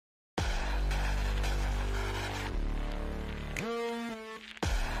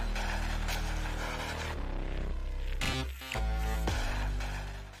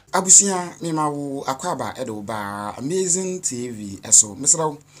Abusia mimawu akwaba edo ba amazing TV eso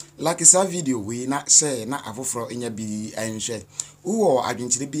misraw like sa video we na share na afoforo enya bi enhwe uwo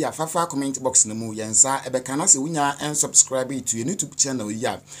adwenchire bi afafa comment box na mu yensa ebeka na se wunya en subscribe to your YouTube channel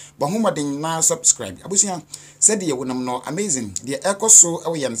ya ba homoden na subscribe abusia said ye wonam no amazing de ekoso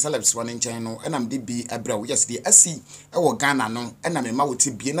ewo yen celebs one nchen no enam de bi abrawo yes de asi ewo Ghana no enam ma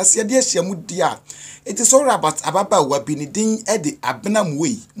wote bi na se de ahia mu dia it is all about ababa wa bi ni din e de Abena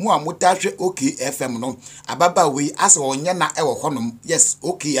Moet mu amotahwe OKFM no ababa we ase wonya na ewo honom yes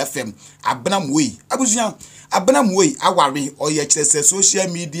OKFM Abena Moet abusia Abena Moet aware oye chese social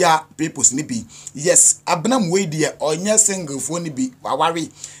media peoples ni bi yes Abena Moet de onya single phone ni bi aware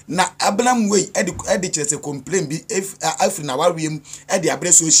na Abena Moet edi chese complain bi afri na warem edi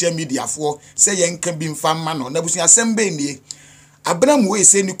abre social media fo se yenka bi mfa ma no na abusia sembe nie Abena Moet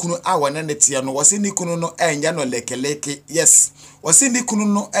se ni kunu awana netia no wose ni kunu no enya no lekeleke yes wose ni kunu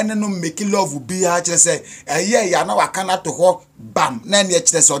no ene no make love bi a kire se ya na waka na to ho bam na ne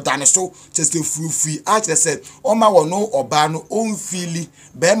kire se odane so chese fufi a kire se o ma wo no oba no on fili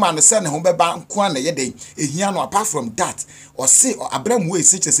be ma no se ne ho be ba nko na ye den ehia no apart from that wose Abena Moet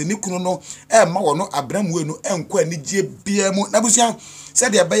se chese ni kunu no ma wo no Abena Moet no enko ani gie bia mu na busia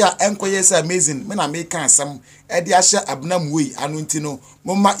said the bear enkoye say amazing me na make ansam e de ahye Abena Moet anu ntino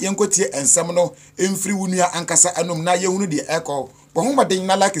momma yenkotie ensam no emfiri wunua ankasa anom na yehunu de eko bo homaden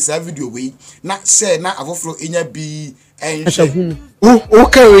na like sa video we na share na afoforo enya bi enhwe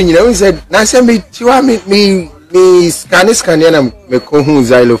okay we nyina we said na say me tiwa me scan na me ko hu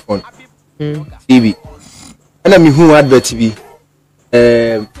xylophone TV ana me hu advert bi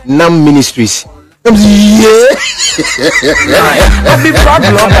Nam Ministries yeah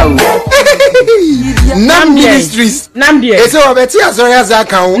Nam Ministries it's over better as well as I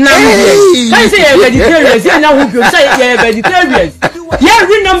can I say vegetarians you know who say vegetarians yeah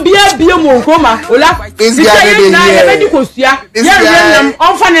we nam bia mo nkoma ola is ya ready kosia yeah nam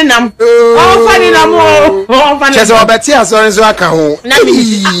onfane nam just over better as well as I can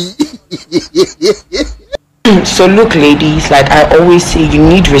So look ladies, like I always say, you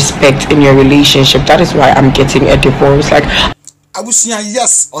need respect in your relationship. That is why I'm getting a divorce. Like abusia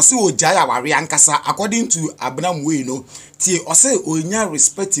yes ose ojaya ware ankasa according to Abena Moet no tie ose onya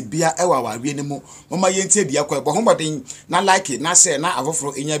respect bia ewa ware ne mu mama yentie dia kwa bo homoden na like na share na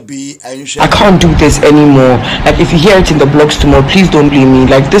afoforo enya bi enhwe I can't do this anymore. Like if you hear it in the blogs tomorrow, please don't blame me.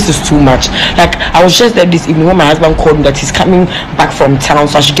 Like this is too much. Like I was just there this evening when my husband called me that he's coming back from town,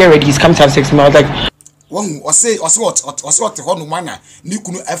 so I should get ready. He's coming to have sex with me. I was like one what hono mana ni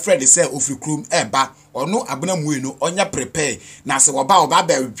kunu afred say ofrikrum eba ono Abena Moet no onya prepare na se oba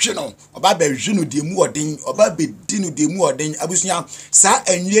ba hwe no de mu oden oba be di no de mu oden abusunya sa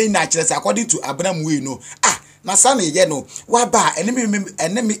anwie na kire say according to Abena Moet no na sa na ye no wa ba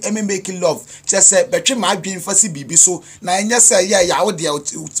enemy making love chese betwe ma adwen fasi bibi so na enya say ya wo de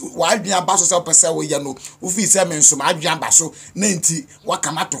wa adwen abaso say pese wo ye no wo fi say men so ma adwen abaso na nti wa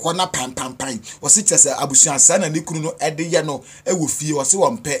kama to ho na pan wo si chese abusuan sa na ne kunu no ede ye no e wo fie wo se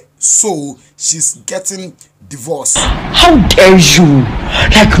wo mpe so she's getting divorced. How dare you?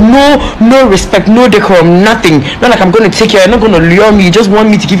 Like no respect, no decorum, nothing. Not like I'm going to take you, you're not going to lure me, you just want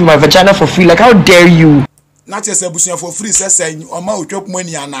me to give you my vagina for free. Like how dare you? Not just abusuan for free say o ma o chop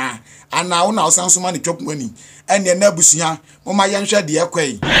money ana wo na o san so ma ni chop money and ye na abusuan o ma yenhwe de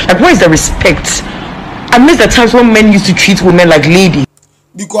ekwai. Like where is the respect? I miss the times when men used to treat women like ladies.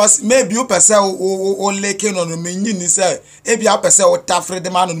 Because maybe you person o leke no menyi ni say e bia person o tafre de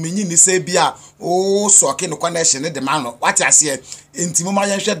man no menyi ni say bia o soke no connection de man no what ase enti mo ma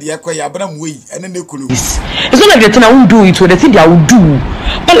yenhwe de ekwai Abena Moet ene ne kulu. It's not like the thing I won't do it, or the thing I will do,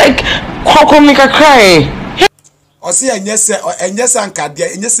 but like how make I cry? Osi enyese ankade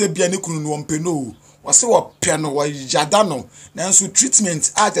enyese bia ne kunu no mpeno wose wo pe no wo yada no nanso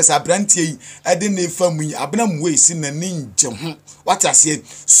treatment artist abrantie yi ade ne famu yi Abena Moet si na ninje ho what I say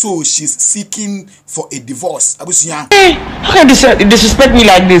so she's seeking for a divorce abusuya How can you disrespect me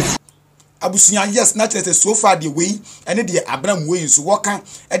like this? Abusuya yes not just so far the way ene de Abena Moet so woka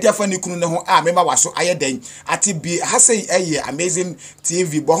e de afa ne kunu ne ho mema waso ayeden ati bi ha say amazing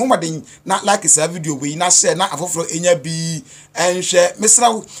TV bo homaden na like sa video we na share na afoforo enya bi enhwe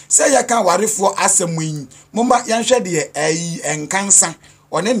misra say ya kan warefo asamuyin moma yanhwe de enkansa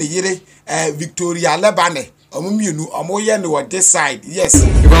one ne yire Victoria Lebane omumienu omoye ne wo this side yes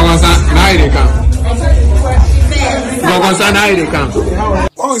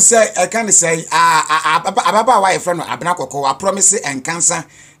one say I can say ababa wa friend no Abena kokko wa promise enkansa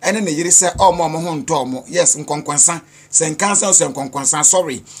ene ne yire say omo ho nto omo yes nkonkonsa se enkansa so nkonkonsa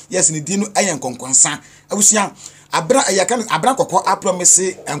sorry yes ne di no ayen nkonkonsa abusia abra kokko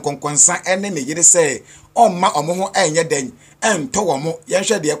apromise enkonkonsa ene ne yire say omma omo ho enye den ento wo mo ye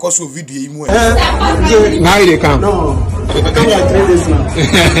hwe de ekoso video yi mu now they come No, come here 3 days now.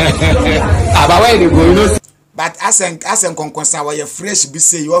 about where they go, you know. but asen konkonsa wa ye fresh bi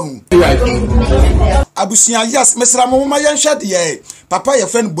say you hu abusuan yes mesra mo ma ye hwe de papa ye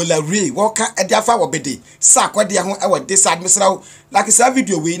friend bolare wo ka e de afa wo bede sa akode ho e wo de sad mesra like sa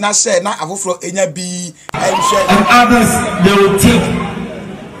video we na share na afofro enya bi and others, they will take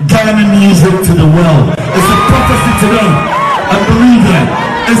Ghana music to the world. It's a prophecy to them. I believe that.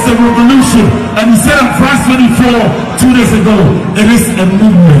 It's a revolution. And he said on Christ 24, 2 days ago, it is a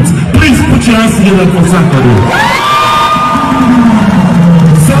movement. Please put your hands together for somebody.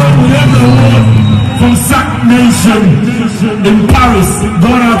 So we have the award from SAC Nation in Paris,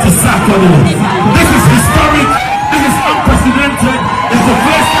 going out to Saturday. This is historic. This is unprecedented. It's the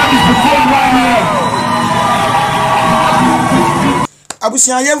first time it's performed right here.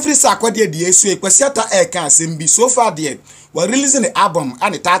 abusian yemfri sakwade de esu ekwasiata kan sembi so far there we releasing the album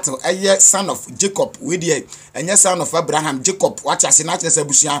and the title son of Jacob we there enye son of Abraham Jacob what ase na kire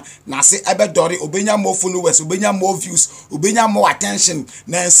abusian na se ebedore obenya more followers obenya more views obenya more attention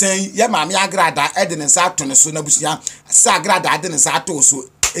na nsen ye maame agrada edene sa to ne so na abusian sa agrada edene sa to so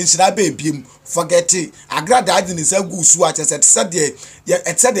enshira be biem forget agrada edene sa gu so a kire se de ye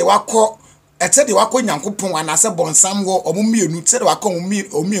etede wakọ etede wako nyankopon anase bonsam wo omumienu tede wako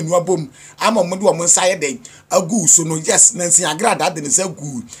omumienu abom ama omode wo nsaye den agu so no yes nansi agrada de ne sa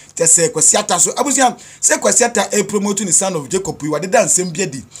gu tese kwasiata so abusia se kwasiata e promote ni son of Jacob we de nsem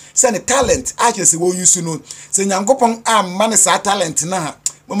biedi se ne talent a kese wo use no se nyankopon amma ne sa talent na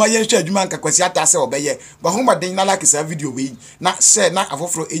mama yenhwe adwuma nka kwasiata se obeye ba homa den na like sa video we na share na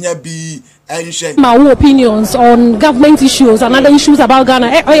afoforo enya bi enhwe my opinions on government issues and other issues about Ghana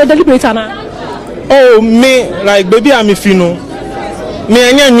or deliberator na. Oh, me, like, baby, I'm if you know. Me,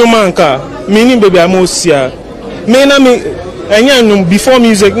 I know manka. Me, baby, I'm Osia. Me, na me, I know before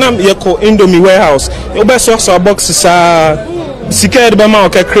music, na me call Indomie warehouse. You best also boxes, secured by my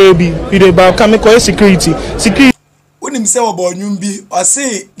okay, crazy. You dey ba come call security. Security. When him say about nyumbi, or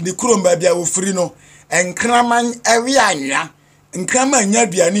say the krom baby a free no, and kraman every anya. Nkrama nya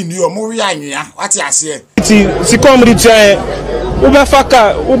biani ni omo wi anya wati ase si community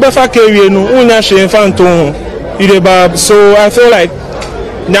ubefaka ewie no unya hwe mfanto ho ideba so I feel like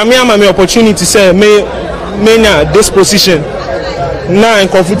nyame ama me opportunity say me nya this position na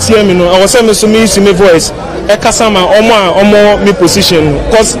enkofutie me no I was say me so me use me voice e kasa ma omo me position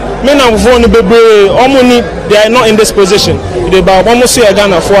cause me na vo no bebre omo ni they are not in this position ideba omo so e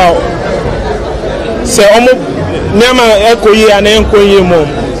Ghana for say omo Nyama ekoye and enkoye mom.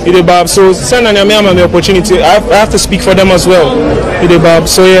 Idebab so send an nyama me opportunity. I have to speak for them as well. Idebab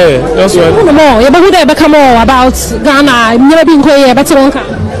so yeah, that's right. More about Ghana. Never been better.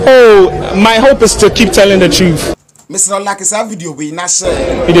 Oh, my hope is to keep telling the truth. Mr. Like is a video we na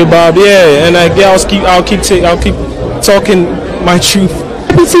share. Idebab yeah, and I'll keep talking my truth.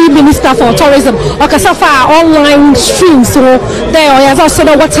 Deputy Minister for Tourism, Okasafa online streams so there or has also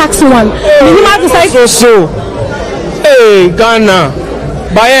the what tax one. You might decide so. Hey, Ghana.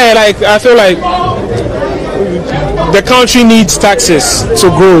 But yeah, like I feel like the country needs taxes to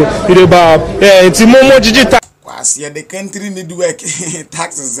grow. Yeah, it's more digital. Yeah, the country need work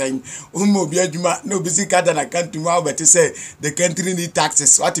taxes and obi adwuma no busy kada na country ma but say the country need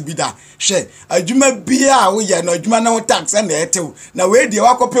taxes what be that share adwuma bia wo ye no adwuma na tax na etew na we de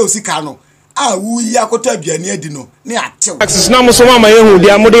wakope osika no a wo yi akoto abiane adi no ne atew taxes na mo so ma yehu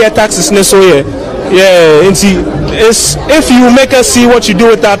dia mo de taxes ne so ye yeah it's if you make us see what you do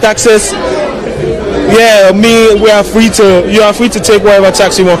with our taxes. Yeah, you are free to take whatever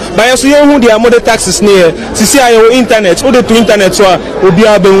tax you want. But yes, you know the amount of taxes near. See your internet, all the to internet so will be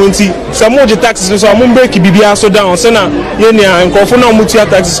able to some more the taxes so I'm break BBR so down. So now and confirm mutia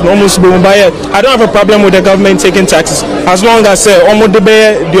taxes almost boom by it. I don't have a problem with the government taking taxes as long as almost the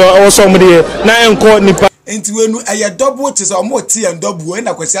bear they are also there. Now I'm caught nipa. Enti wenu eye double te so mo tie and double we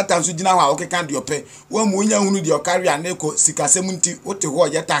na kwasi atanso gina ho a okeka de ope wo mu nya hunu de okari aneko sikasem nti wote ho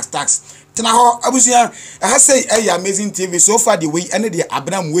ye tax tena ho abusia ha say amazing TV so far the way ene de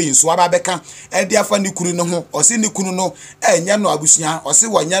Abena way so aba beka e de afa ne kunu no ho o se ne kunu no enya no abusia o se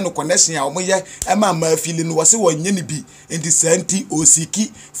wonya no connection a omoye e ma feel no o se wonya ne bi enti santi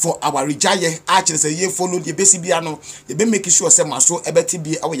osiki for our rejaye a kire say ye follow the besi bia no ye be make sure say maso e beti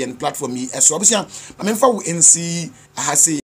bi awo ye platform yi e so abusia ma memfa wo nc ha say